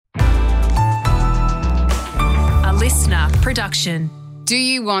listener production. Do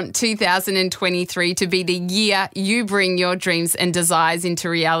you want 2023 to be the year you bring your dreams and desires into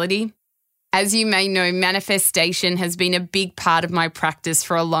reality? As you may know, manifestation has been a big part of my practice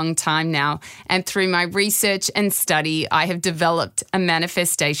for a long time now, and through my research and study, I have developed a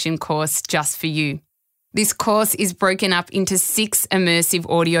manifestation course just for you. This course is broken up into 6 immersive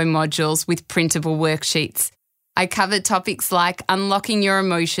audio modules with printable worksheets. I cover topics like unlocking your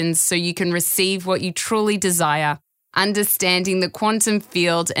emotions so you can receive what you truly desire, understanding the quantum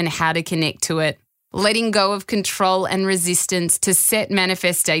field and how to connect to it, letting go of control and resistance to set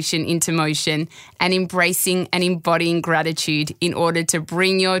manifestation into motion, and embracing and embodying gratitude in order to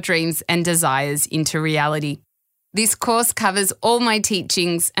bring your dreams and desires into reality. This course covers all my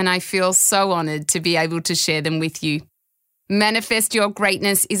teachings, and I feel so honoured to be able to share them with you. Manifest Your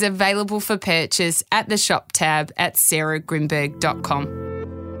Greatness is available for purchase at the shop tab at sarahgrimberg.com.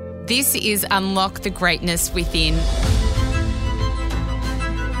 This is Unlock the Greatness Within.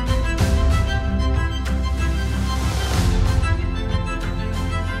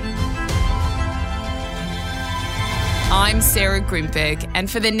 I'm Sarah Grimberg,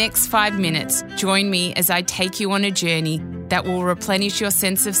 and for the next 5 minutes, join me as I take you on a journey that will replenish your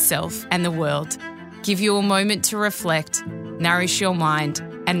sense of self and the world, give you a moment to reflect, nourish your mind,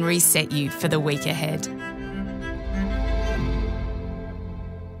 and reset you for the week ahead.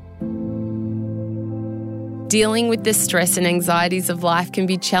 Dealing with the stress and anxieties of life can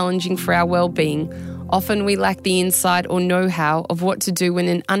be challenging for our well-being. Often we lack the insight or know-how of what to do when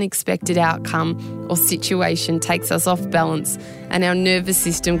an unexpected outcome or situation takes us off balance and our nervous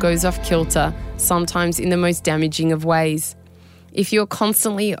system goes off kilter, sometimes in the most damaging of ways. If you're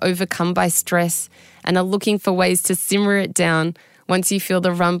constantly overcome by stress and are looking for ways to simmer it down once you feel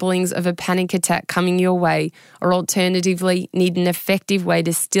the rumblings of a panic attack coming your way, or alternatively need an effective way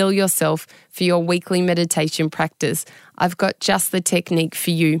to still yourself for your weekly meditation practice, I've got just the technique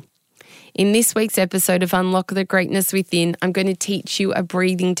for you. In this week's episode of Unlock the Greatness Within, I'm going to teach you a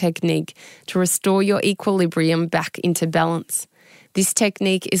breathing technique to restore your equilibrium back into balance. This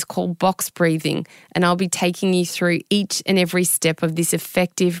technique is called box breathing, and I'll be taking you through each and every step of this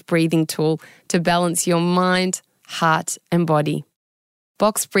effective breathing tool to balance your mind, heart, and body.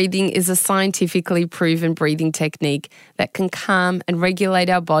 Box breathing is a scientifically proven breathing technique that can calm and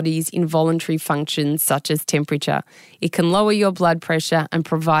regulate our body's involuntary functions such as temperature. It can lower your blood pressure and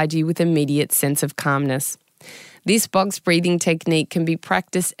provide you with immediate sense of calmness. This box breathing technique can be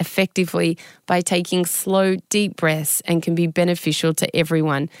practiced effectively by taking slow, deep breaths and can be beneficial to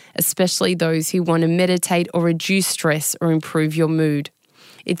everyone, especially those who want to meditate or reduce stress or improve your mood.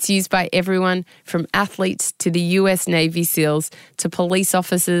 It's used by everyone from athletes to the US Navy SEALs to police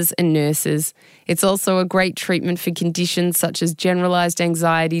officers and nurses. It's also a great treatment for conditions such as generalized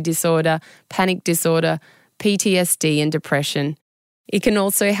anxiety disorder, panic disorder, PTSD, and depression. It can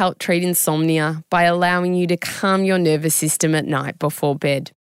also help treat insomnia by allowing you to calm your nervous system at night before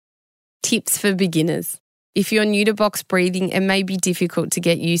bed. Tips for beginners. If you're new to box breathing, it may be difficult to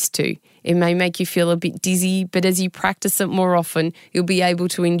get used to. It may make you feel a bit dizzy, but as you practice it more often, you'll be able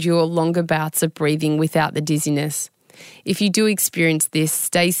to endure longer bouts of breathing without the dizziness. If you do experience this,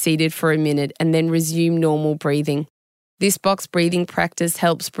 stay seated for a minute and then resume normal breathing. This box breathing practice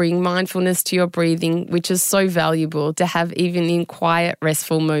helps bring mindfulness to your breathing, which is so valuable to have even in quiet,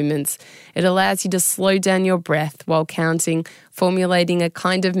 restful moments. It allows you to slow down your breath while counting, formulating a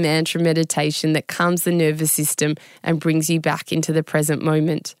kind of mantra meditation that calms the nervous system and brings you back into the present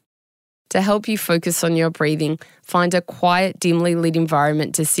moment. To help you focus on your breathing, find a quiet, dimly lit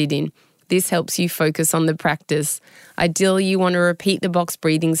environment to sit in. This helps you focus on the practice. Ideally, you want to repeat the box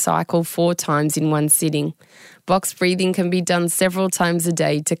breathing cycle 4 times in one sitting. Box breathing can be done several times a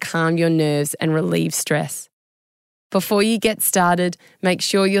day to calm your nerves and relieve stress. Before you get started, make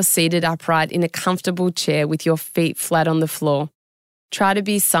sure you're seated upright in a comfortable chair with your feet flat on the floor. Try to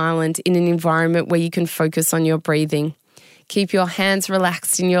be silent in an environment where you can focus on your breathing. Keep your hands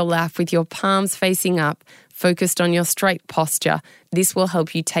relaxed in your lap with your palms facing up, focused on your straight posture. This will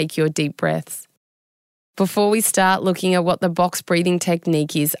help you take your deep breaths. Before we start looking at what the box breathing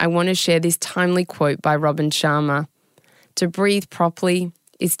technique is, I want to share this timely quote by Robin Sharma. To breathe properly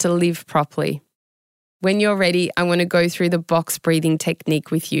is to live properly. When you're ready, I want to go through the box breathing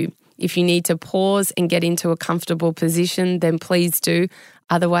technique with you. If you need to pause and get into a comfortable position, then please do.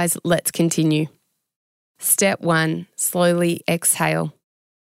 Otherwise, let's continue. Step 1, slowly exhale.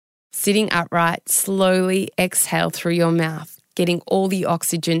 Sitting upright, slowly exhale through your mouth, getting all the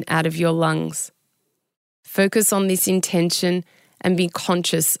oxygen out of your lungs. Focus on this intention and be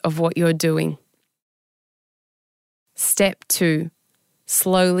conscious of what you're doing. Step 2,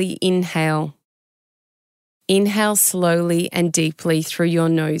 slowly inhale. Inhale slowly and deeply through your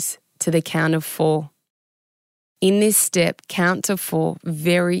nose to the count of 4. In this step, count to 4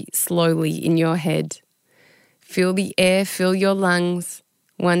 very slowly in your head. Feel the air fill your lungs,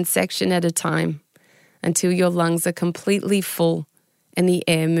 one section at a time, until your lungs are completely full and the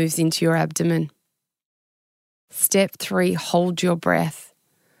air moves into your abdomen. Step 3, hold your breath.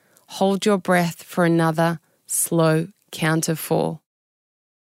 Hold your breath for another slow count of 4.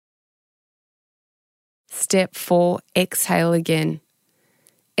 Step 4, exhale again.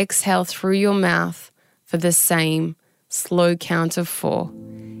 Exhale through your mouth for the same slow count of 4,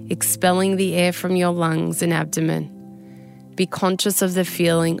 expelling the air from your lungs and abdomen. Be conscious of the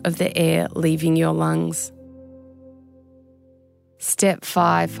feeling of the air leaving your lungs. Step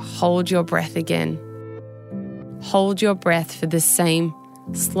 5, hold your breath again. Hold your breath for the same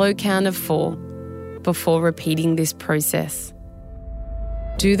slow count of 4 before repeating this process.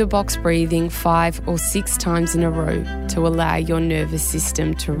 Do the box breathing 5 or 6 times in a row to allow your nervous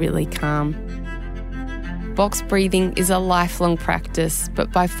system to really calm. Box breathing is a lifelong practice,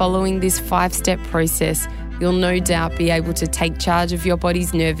 but by following this 5-step process, you'll no doubt be able to take charge of your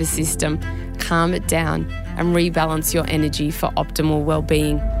body's nervous system, calm it down, and rebalance your energy for optimal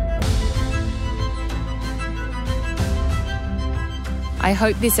well-being. I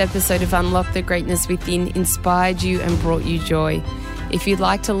hope this episode of Unlock the Greatness Within inspired you and brought you joy. If you'd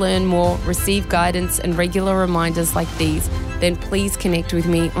like to learn more, receive guidance and regular reminders like these, then please connect with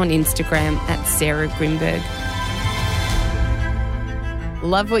me on Instagram at Sarah Grimberg.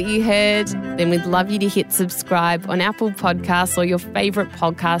 Love what you heard? Then we'd love you to hit subscribe on Apple Podcasts or your favourite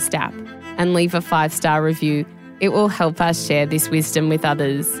podcast app and leave a 5-star review. It will help us share this wisdom with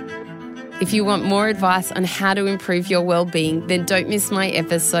others. If you want more advice on how to improve your well-being, then don't miss my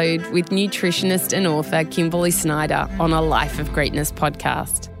episode with nutritionist and author Kimberly Snyder on a Life of Greatness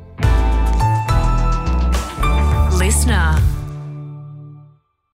podcast.